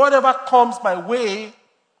is whatever comes my way,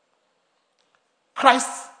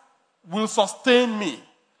 Christ will sustain me.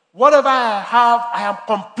 Whatever I have, I am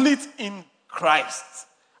complete in Christ.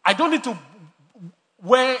 I don't need to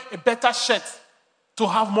wear a better shirt to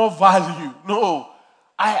have more value. No,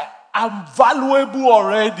 I am valuable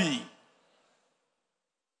already.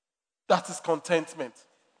 That is contentment.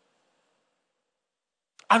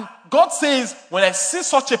 And God says, when I see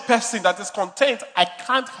such a person that is content, I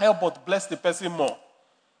can't help but bless the person more.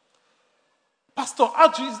 Pastor,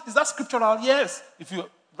 is that scriptural? Yes. If you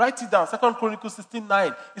write it down, 2 Chronicles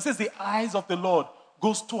 16:9, it says the eyes of the Lord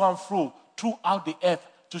goes to and fro throughout the earth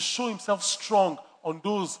to show himself strong on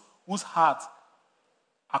those whose hearts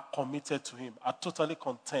are committed to him, are totally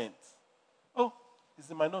content. Oh, it's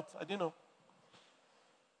in my notes. I didn't know.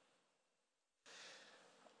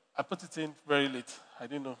 I put it in very late. I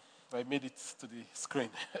didn't know if I made it to the screen.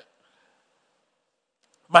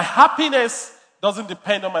 My happiness doesn't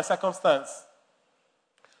depend on my circumstance.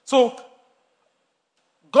 So,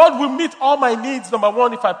 God will meet all my needs, number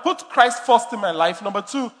one, if I put Christ first in my life. Number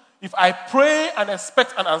two, if I pray and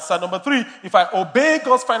expect an answer. Number three, if I obey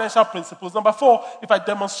God's financial principles. Number four, if I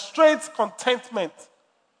demonstrate contentment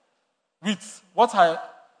with what I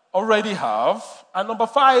already have. And number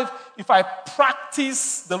five, if I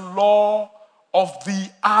practice the law of the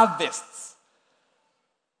harvest.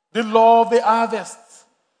 The law of the harvest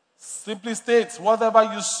simply states, whatever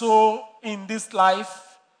you sow in this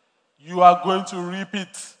life, you are going to reap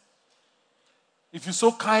it. If you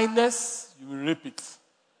sow kindness, you will reap it.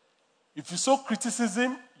 If you sow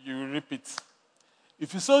criticism, you will reap it.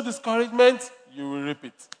 If you sow discouragement, you will reap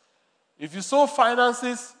it. If you sow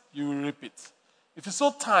finances, you will reap it. If you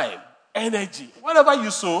sow time, energy, whatever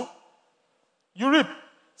you sow, you reap.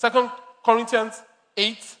 2 Corinthians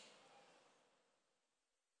 8.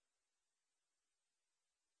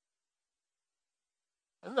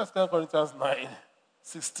 I think that's 2 Corinthians 9,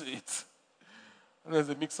 6 to 8. And there's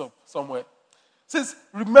a mix-up somewhere. It says,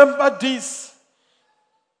 remember this.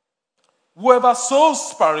 Whoever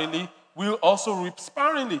sows sparingly will also reap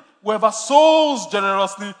sparingly. Whoever sows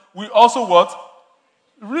generously will also what?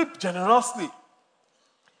 Reap generously.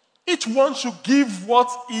 Each one should give what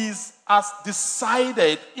is as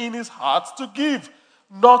decided in his heart to give,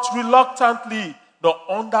 not reluctantly, nor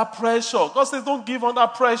under pressure. God says don't give under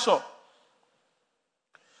pressure.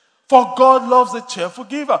 For God loves a cheerful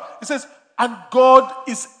giver. He says, and God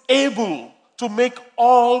is able to make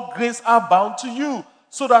all grace abound to you,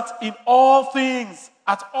 so that in all things,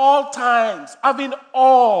 at all times, having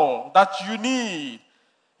all that you need,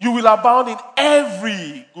 you will abound in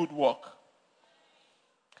every good work.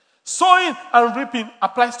 Sowing and reaping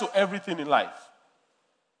applies to everything in life,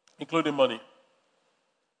 including money.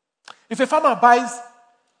 If a farmer buys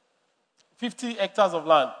 50 hectares of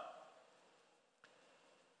land,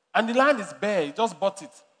 and the land is bare, he just bought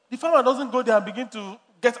it, the farmer doesn't go there and begin to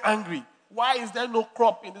get angry. Why is there no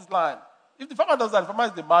crop in this land? If the farmer does that, the farmer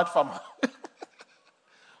is the mad farmer.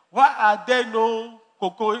 Why are there no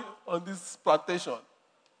cocoa on this plantation?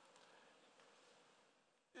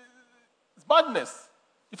 It's madness.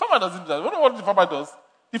 The farmer doesn't do that. You know what the farmer does?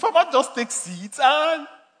 The farmer just takes seeds and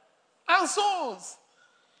sows.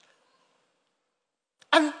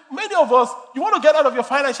 And many of us, you want to get out of your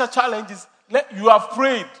financial challenges, you have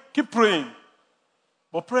prayed. Keep praying.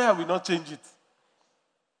 But prayer will not change it.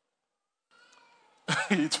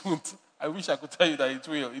 It won't. I wish I could tell you that it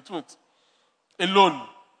will. It won't. Alone.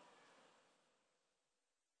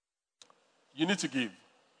 You need to give.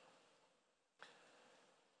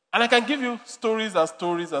 And I can give you stories and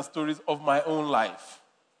stories and stories of my own life.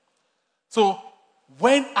 So,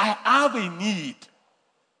 when I have a need,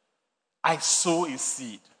 I sow a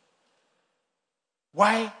seed.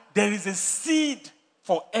 Why? There is a seed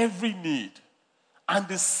for every need. And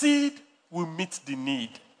the seed will meet the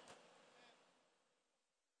need.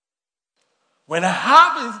 When I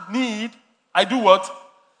have a need, I do what?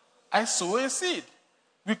 I sow a seed.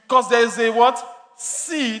 Because there is a what?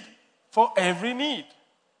 Seed for every need.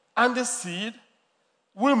 And the seed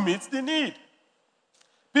will meet the need.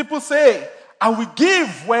 People say, I will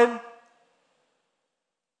give when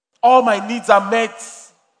all my needs are met.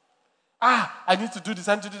 I need to do this,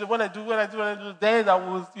 I need to do that. When I do, then I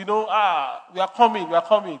will, we are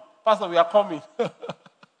coming. Pastor, we are coming.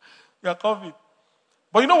 We are coming.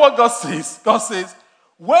 But you know what God says? God says,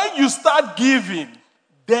 when you start giving,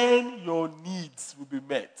 then your needs will be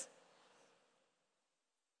met.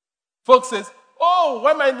 Folks says,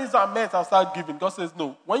 when my needs are met, I'll start giving. God says,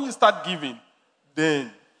 no. When you start giving,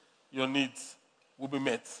 then your needs will be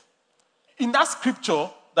met. In that scripture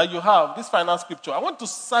that you have, this final scripture, I want to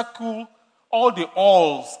circle all the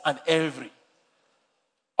alls and every.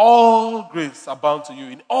 All grace abound to you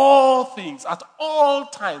in all things, at all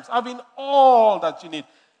times, having all that you need,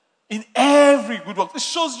 in every good work. It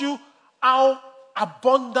shows you how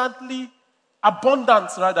abundant, the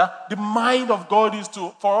mind of God is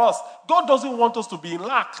for us. God doesn't want us to be in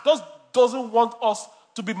lack. God doesn't want us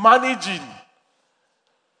to be managing.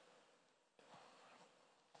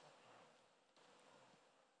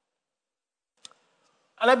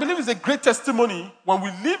 And I believe it's a great testimony when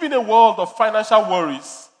we live in a world of financial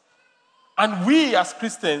worries and we as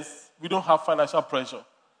Christians, we don't have financial pressure.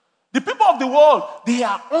 The people of the world, they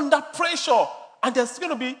are under pressure and there's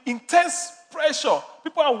going to be intense pressure.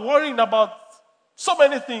 People are worrying about so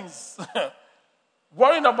many things.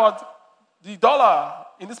 Worrying about the dollar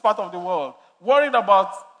in this part of the world. Worrying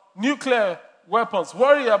about nuclear weapons.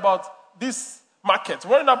 Worrying about this market.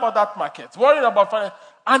 Worrying about that market. Worrying about finance.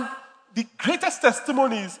 And the greatest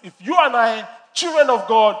testimony is if you and I, children of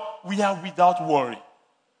God, we are without worry.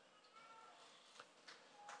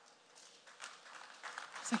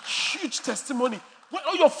 It's a huge testimony. When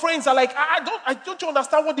all your friends are like, don't you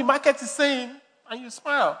understand what the market is saying? And you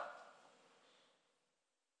smile.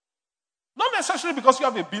 Not necessarily because you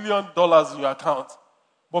have $1 billion in your account,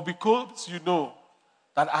 but because you know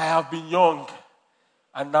that I have been young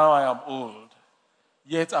and now I am old.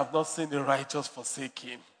 Yet I've not seen the righteous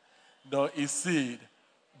forsaken, nor his seed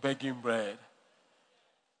begging bread.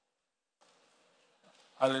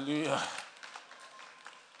 Hallelujah.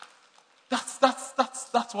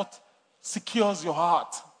 That's what secures your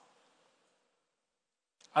heart.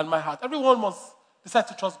 And my heart. Everyone must decide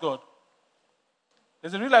to trust God.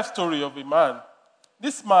 There's a real life story of a man.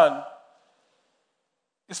 This man,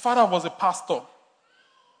 his father was a pastor.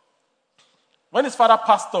 When his father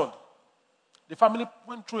passed on, the family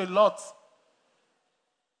went through a lot.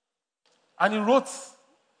 And he wrote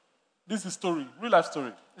this story, real life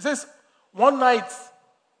story. He says, one night,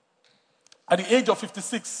 at the age of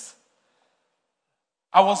 56,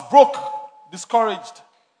 I was broke, discouraged,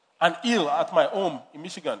 and ill at my home in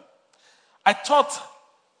Michigan. I thought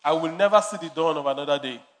I will never see the dawn of another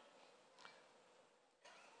day.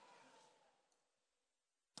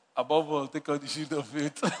 Above all, take out the shield of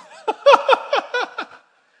faith.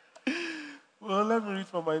 Well, let me read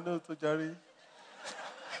from my notes, Jerry.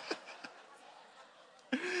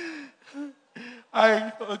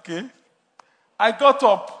 I got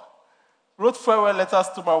up, wrote farewell letters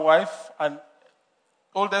to my wife and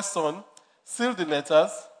oldest son, sealed the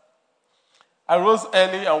letters. I rose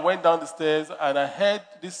early and went down the stairs, and I heard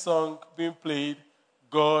this song being played,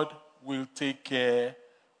 God Will Take Care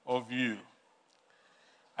of You.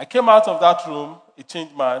 I came out of that room, a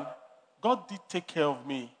changed man. God did take care of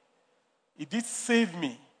me. He did save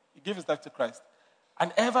me. He gave his life to Christ.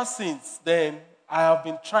 And ever since then, I have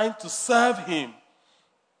been trying to serve him.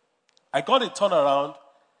 I got a turnaround.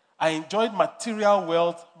 I enjoyed material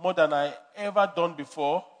wealth more than I ever done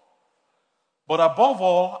before. But above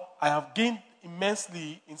all, I have gained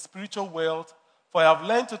immensely in spiritual wealth, for I have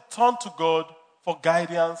learned to turn to God for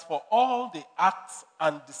guidance for all the acts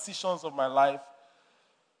and decisions of my life.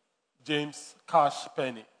 James Cash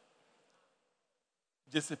Penny.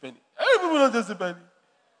 Jesse Penny. Everybody knows Jesse Penny.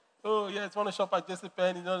 Oh, yes, want to shop at Jesse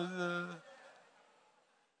Penny.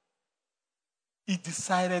 He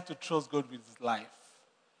decided to trust God with his life.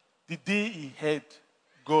 The day he heard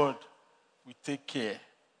God will take care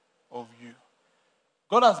of you.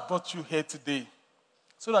 God has brought you here today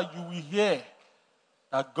so that you will hear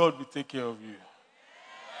that God will take care of you.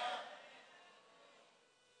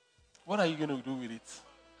 What are you going to do with it?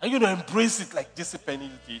 Are you going to embrace it like Jesse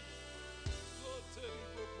Penny did?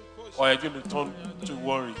 Or are you going to turn to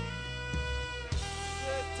worry?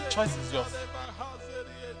 The choice is yours.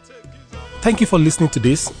 Thank you for listening to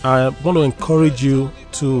this. I want to encourage you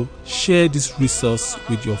to share this resource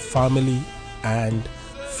with your family and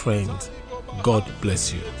friends. God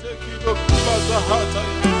bless you.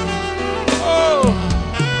 Oh.